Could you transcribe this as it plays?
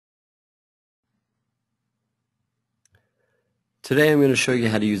Today I'm going to show you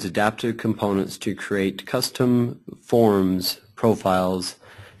how to use adaptive components to create custom forms, profiles,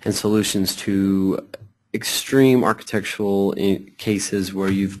 and solutions to extreme architectural cases where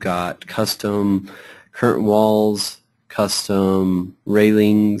you've got custom curtain walls, custom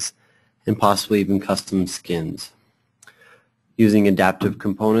railings, and possibly even custom skins. Using adaptive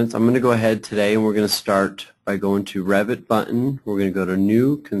components, I'm going to go ahead today and we're going to start by going to Revit button. We're going to go to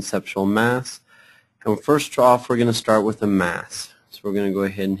New, Conceptual Mass. And first off, we're going to start with a mass. So we're going to go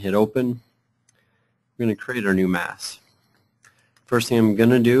ahead and hit open. We're going to create our new mass. First thing I'm going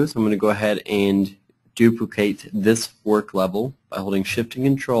to do is I'm going to go ahead and duplicate this work level by holding Shift and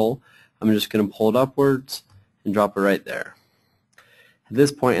Control. I'm just going to pull it upwards and drop it right there. At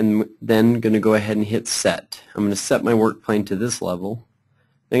this point, I'm then going to go ahead and hit Set. I'm going to set my work plane to this level.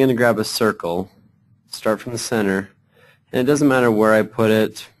 Then I'm going to grab a circle, start from the center, and it doesn't matter where I put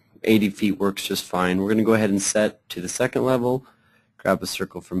it. 80 feet works just fine. We're going to go ahead and set to the second level, grab a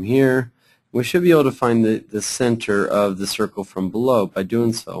circle from here. We should be able to find the center of the circle from below. By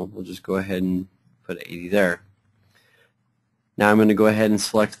doing so, we'll just go ahead and put 80 there. Now I'm going to go ahead and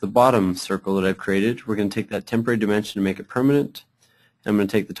select the bottom circle that I've created. We're going to take that temporary dimension and make it permanent. I'm going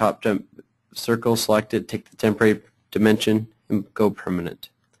to take the top circle, select it, take the temporary dimension, and go permanent.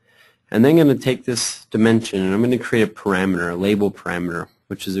 And then I'm going to take this dimension and I'm going to create a parameter, a label parameter,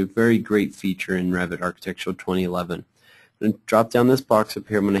 which is a very great feature in Revit Architecture 2011. I'm going to drop down this box up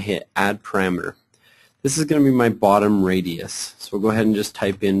here. I'm going to hit Add Parameter. This is going to be my bottom radius. So we'll go ahead and just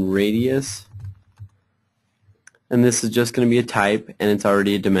type in radius. And this is just going to be a type, and it's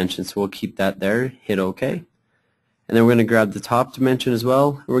already a dimension, so we'll keep that there. Hit OK. And then we're going to grab the top dimension as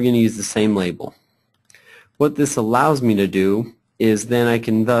well, and we're going to use the same label. What this allows me to do is then I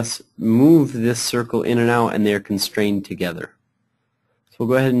can thus move this circle in and out, and they're constrained together. So we'll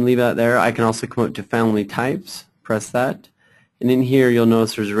go ahead and leave that there. I can also come up to Family Types, press that, and in here you'll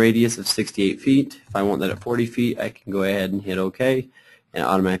notice there's a radius of 68 feet. If I want that at 40 feet, I can go ahead and hit OK, and it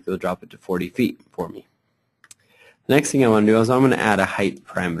automatically will drop it to 40 feet for me. The next thing I want to do is I'm going to add a height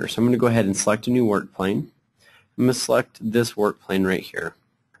parameter. So I'm going to go ahead and select a new work plane. I'm going to select this work plane right here.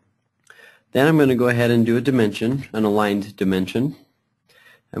 Then I'm going to go ahead and do a dimension, an aligned dimension.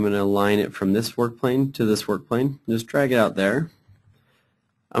 I'm going to align it from this work plane to this work plane. Just drag it out there.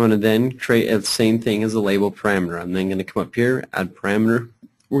 I'm going to then create the same thing as a label parameter. I'm then going to come up here, add parameter.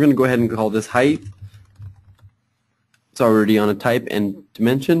 We're going to go ahead and call this height. It's already on a type and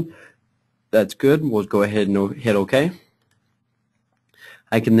dimension. That's good. We'll go ahead and hit OK.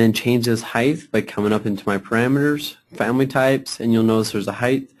 I can then change this height by coming up into my parameters, family types, and you'll notice there's a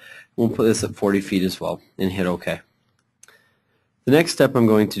height. We'll put this at 40 feet as well and hit OK. The next step I'm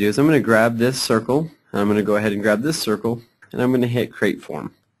going to do is I'm going to grab this circle, and I'm going to go ahead and grab this circle, and I'm going to hit Create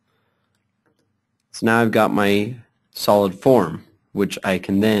Form. So now I've got my solid form, which I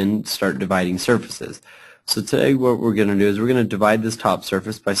can then start dividing surfaces. So today what we're going to do is we're going to divide this top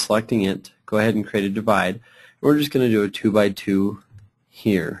surface by selecting it, go ahead and create a divide. We're just going to do a 2 by 2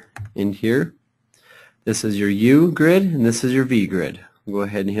 here and here. This is your U grid and this is your V grid. We'll go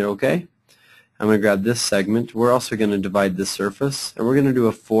ahead and hit OK. I'm going to grab this segment. We're also going to divide this surface, and we're going to do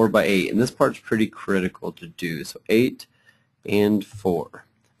a 4 by 8, and this part's pretty critical to do. So 8 and 4.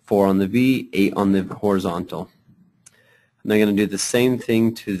 4 on the V, 8 on the horizontal. And I'm going to do the same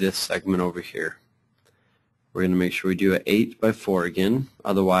thing to this segment over here. We're going to make sure we do an 8 by 4 again.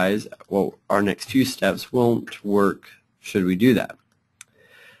 Otherwise, well, our next few steps won't work should we do that.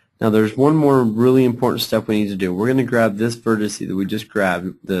 Now there's one more really important step we need to do. We're going to grab this vertex that we just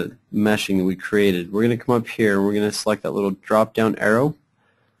grabbed, the meshing that we created. We're going to come up here and we're going to select that little drop down arrow.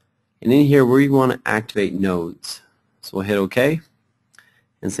 And in here we want to activate nodes. So we'll hit OK.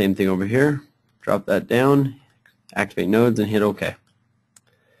 And same thing over here. Drop that down, activate nodes, and hit OK.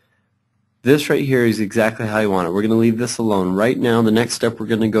 This right here is exactly how you want it. We're going to leave this alone. Right now, the next step we're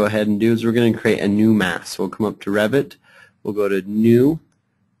going to go ahead and do is we're going to create a new mass. So we'll come up to Revit. We'll go to New.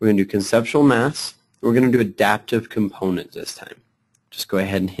 We're going to do Conceptual Mass. We're going to do Adaptive Components this time. Just go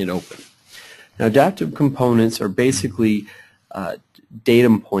ahead and hit Open. Now, adaptive components are basically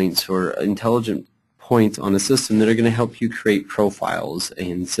datum points or intelligent points on a system that are going to help you create profiles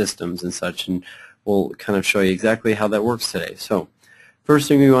and systems and such. And we'll kind of show you exactly how that works today. So, first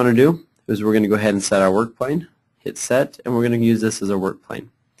thing we want to do is we're going to go ahead and set our work plane, hit set, and we're going to use this as our work plane.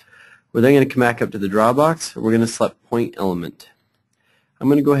 We're then going to come back up to the draw box, and we're going to select point element. I'm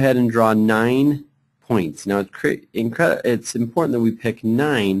going to go ahead and draw 9 points. Now it's important that we pick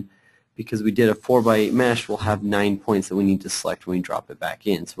 9 because we did a 4 by 8 mesh. We'll have 9 points that we need to select when we drop it back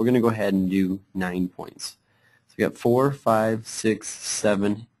in. So we're going to go ahead and do 9 points. So we got 4, 5, 6,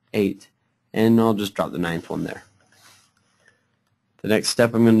 7, 8, and I'll just drop the 9th one there. The next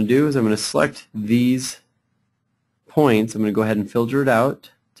step I'm going to do is I'm going to select these points. I'm going to go ahead and filter it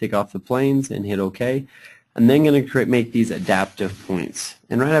out, take off the planes, and hit OK. I'm then going to make these adaptive points.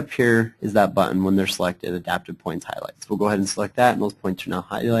 And right up here is that button when they're selected, adaptive points highlights. We'll go ahead and select that, and those points are now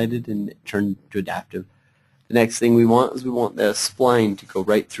highlighted and turned to adaptive. The next thing we want is we want the spline to go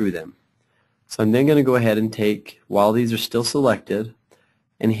right through them. So I'm then going to go ahead and take, while these are still selected,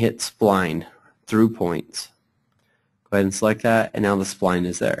 and hit spline through points. Go ahead and select that, and now the spline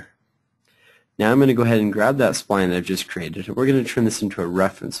is there. Now I'm going to go ahead and grab that spline that I've just created, and we're going to turn this into a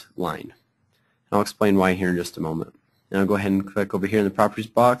reference line. And I'll explain why here in just a moment. Now I'll go ahead and click over here in the Properties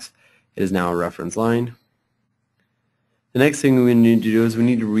box. It is now a reference line. The next thing we need to do is we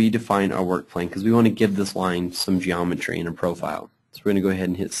need to redefine our work plane because we want to give this line some geometry and a profile. So we're going to go ahead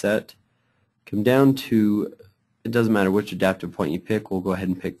and hit Set. Come down to, it doesn't matter which adaptive point you pick, we'll go ahead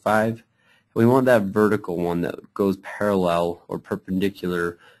and pick 5. We want that vertical one that goes parallel or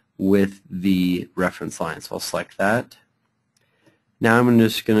perpendicular with the reference line. So I'll select that. Now I'm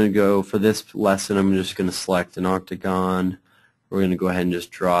just going to go, for this lesson, I'm just going to select an octagon. We're going to go ahead and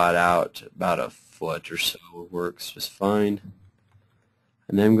just draw it out about a foot or so. It works just fine.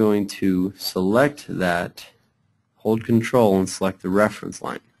 And then I'm going to select that, hold Control, and select the reference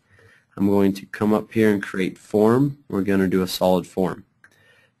line. I'm going to come up here and create form. We're going to do a solid form.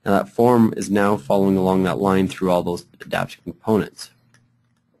 Now that form is now following along that line through all those adaptive components.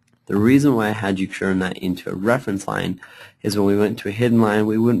 The reason why I had you turn that into a reference line is when we went to a hidden line,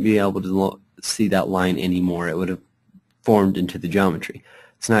 we wouldn't be able to see that line anymore. It would have formed into the geometry.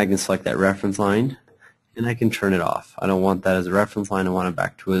 So now I can select that reference line, and I can turn it off. I don't want that as a reference line. I want it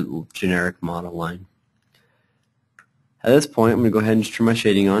back to a generic model line. At this point, I'm going to go ahead and just turn my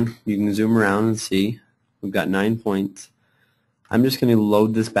shading on. You can zoom around and see we've got 9 points. I'm just going to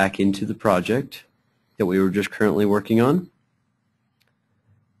load this back into the project that we were just currently working on.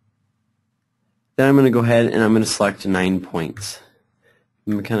 Then I'm going to go ahead and I'm going to select 9 points.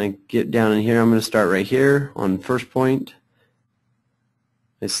 I'm going to kind of get down in here. I'm going to start right here on first point,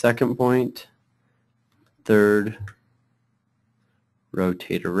 my second point, third,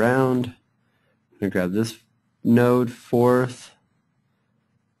 rotate around. I'm going to grab this node, fourth,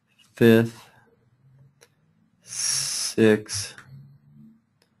 fifth, sixth,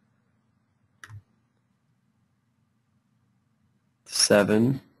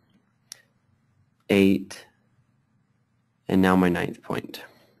 7, 8, and now my 9th point.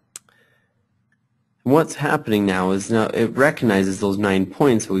 And what's happening now is now it recognizes those 9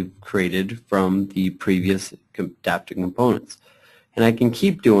 points that we've created from the previous adaptive components. And I can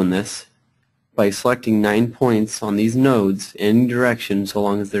keep doing this by selecting 9 points on these nodes in any direction so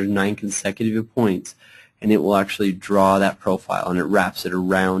long as there's 9 consecutive points, and it will actually draw that profile and it wraps it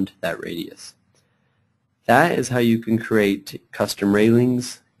around that radius. That is how you can create custom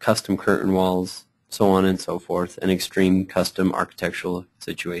railings, custom curtain walls, so on and so forth, and extreme custom architectural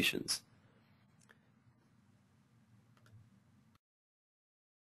situations.